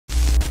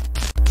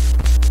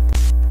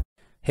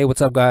Hey,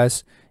 what's up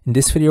guys? In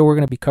this video we're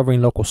going to be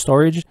covering local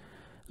storage.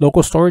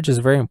 Local storage is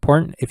very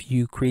important if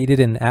you created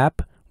an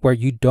app where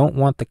you don't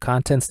want the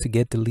contents to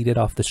get deleted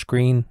off the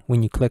screen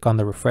when you click on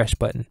the refresh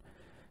button.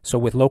 So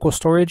with local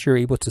storage you're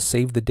able to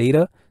save the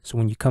data, so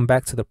when you come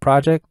back to the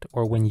project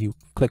or when you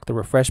click the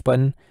refresh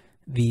button,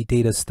 the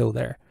data is still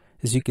there.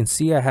 As you can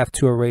see, I have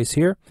two arrays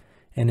here,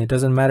 and it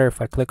doesn't matter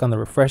if I click on the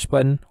refresh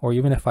button or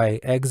even if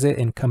I exit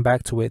and come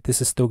back to it, this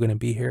is still going to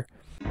be here.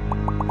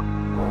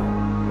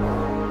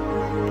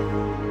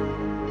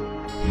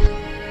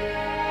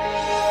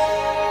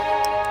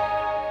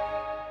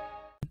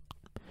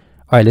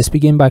 All right, let's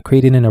begin by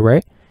creating an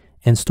array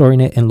and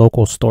storing it in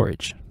local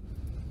storage.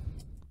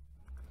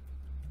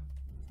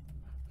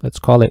 Let's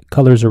call it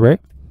colors array,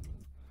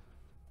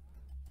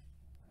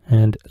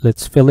 and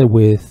let's fill it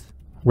with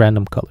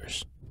random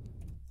colors.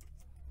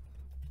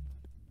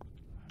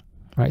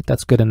 All right,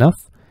 that's good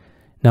enough.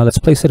 Now let's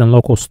place it in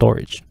local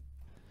storage.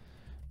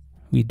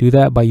 We do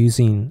that by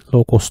using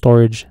local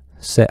storage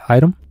set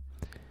item.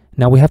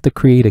 Now we have to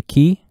create a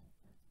key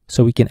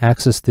so we can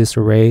access this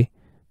array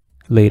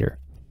later.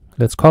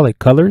 Let's call it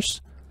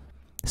colors,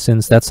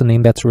 since that's the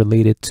name that's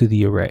related to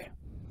the array.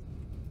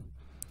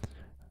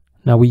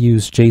 Now we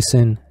use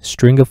JSON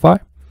stringify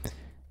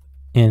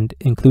and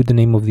include the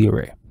name of the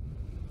array.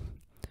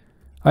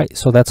 All right,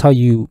 so that's how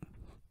you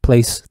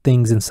place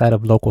things inside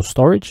of local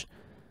storage.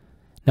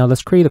 Now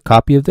let's create a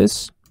copy of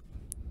this.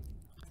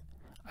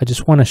 I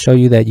just want to show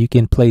you that you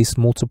can place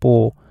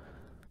multiple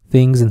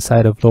things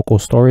inside of local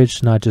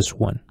storage, not just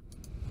one.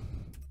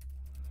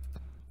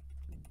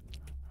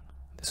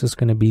 This is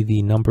going to be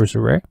the numbers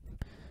array,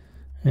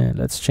 and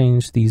let's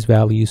change these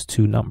values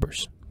to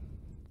numbers.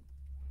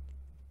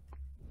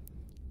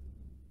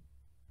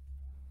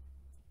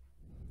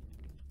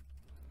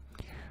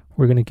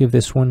 We're going to give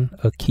this one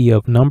a key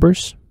of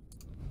numbers.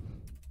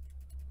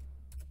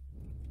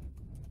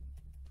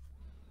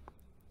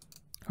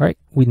 All right,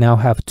 we now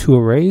have two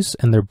arrays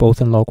and they're both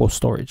in local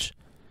storage.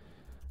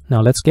 Now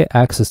let's get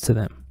access to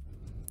them.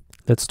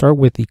 Let's start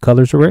with the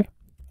colors array.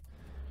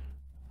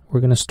 We're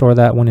going to store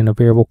that one in a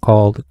variable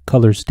called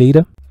colors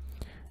data.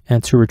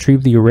 And to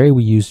retrieve the array,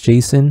 we use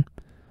JSON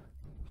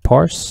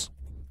parse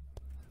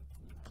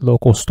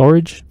local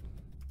storage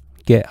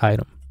get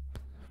item.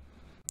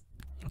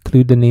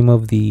 Include the name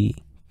of the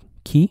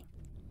key.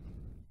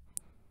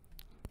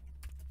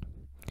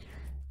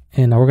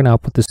 And now we're going to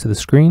output this to the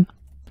screen,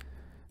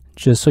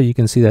 just so you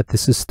can see that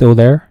this is still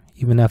there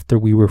even after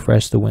we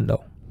refresh the window.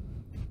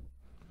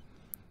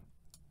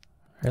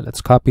 All right,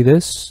 let's copy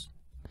this.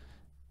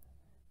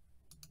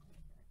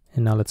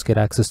 And now let's get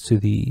access to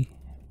the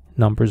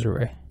numbers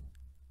array.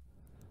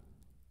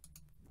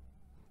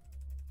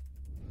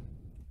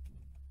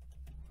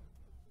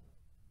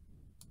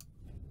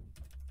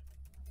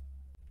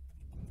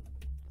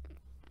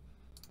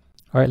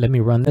 All right, let me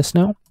run this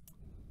now.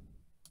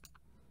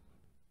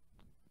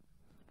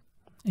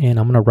 And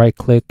I'm going to right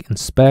click,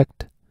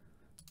 inspect,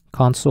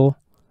 console.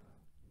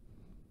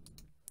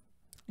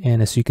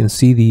 And as you can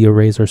see, the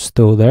arrays are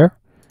still there.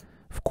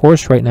 Of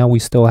course, right now we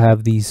still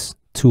have these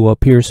two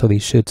up here, so they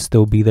should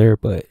still be there.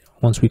 But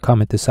once we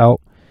comment this out,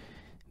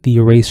 the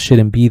arrays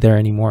shouldn't be there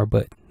anymore,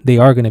 but they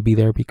are going to be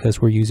there because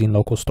we're using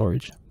local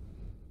storage.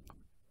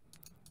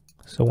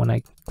 So when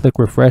I click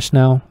refresh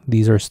now,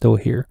 these are still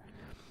here.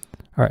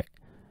 All right.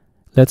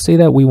 Let's say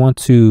that we want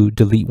to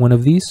delete one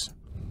of these.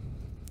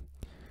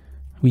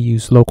 We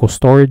use local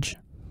storage,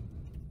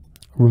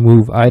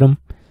 remove item,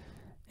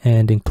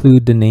 and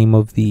include the name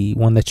of the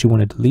one that you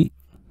want to delete.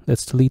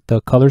 Let's delete the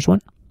colors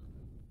one.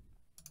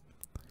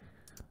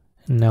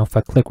 And now if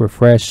I click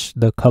refresh,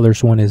 the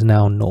colors one is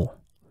now null.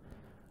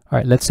 All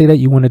right, let's say that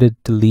you wanted to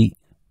delete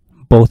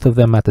both of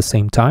them at the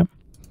same time.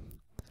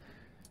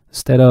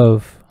 Instead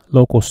of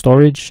local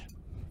storage,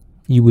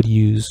 you would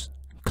use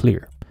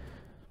clear.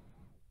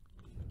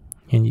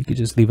 And you could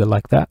just leave it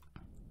like that.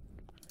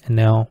 And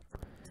now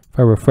if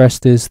I refresh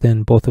this,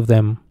 then both of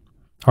them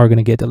are going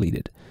to get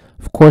deleted.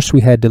 Of course,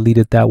 we had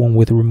deleted that one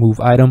with remove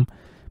item,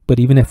 but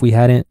even if we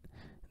hadn't,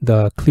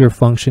 the clear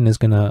function is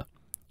going to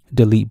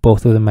delete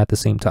both of them at the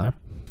same time.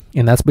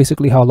 And that's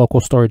basically how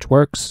local storage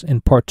works. In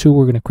part 2,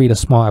 we're going to create a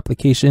small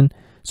application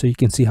so you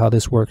can see how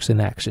this works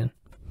in action.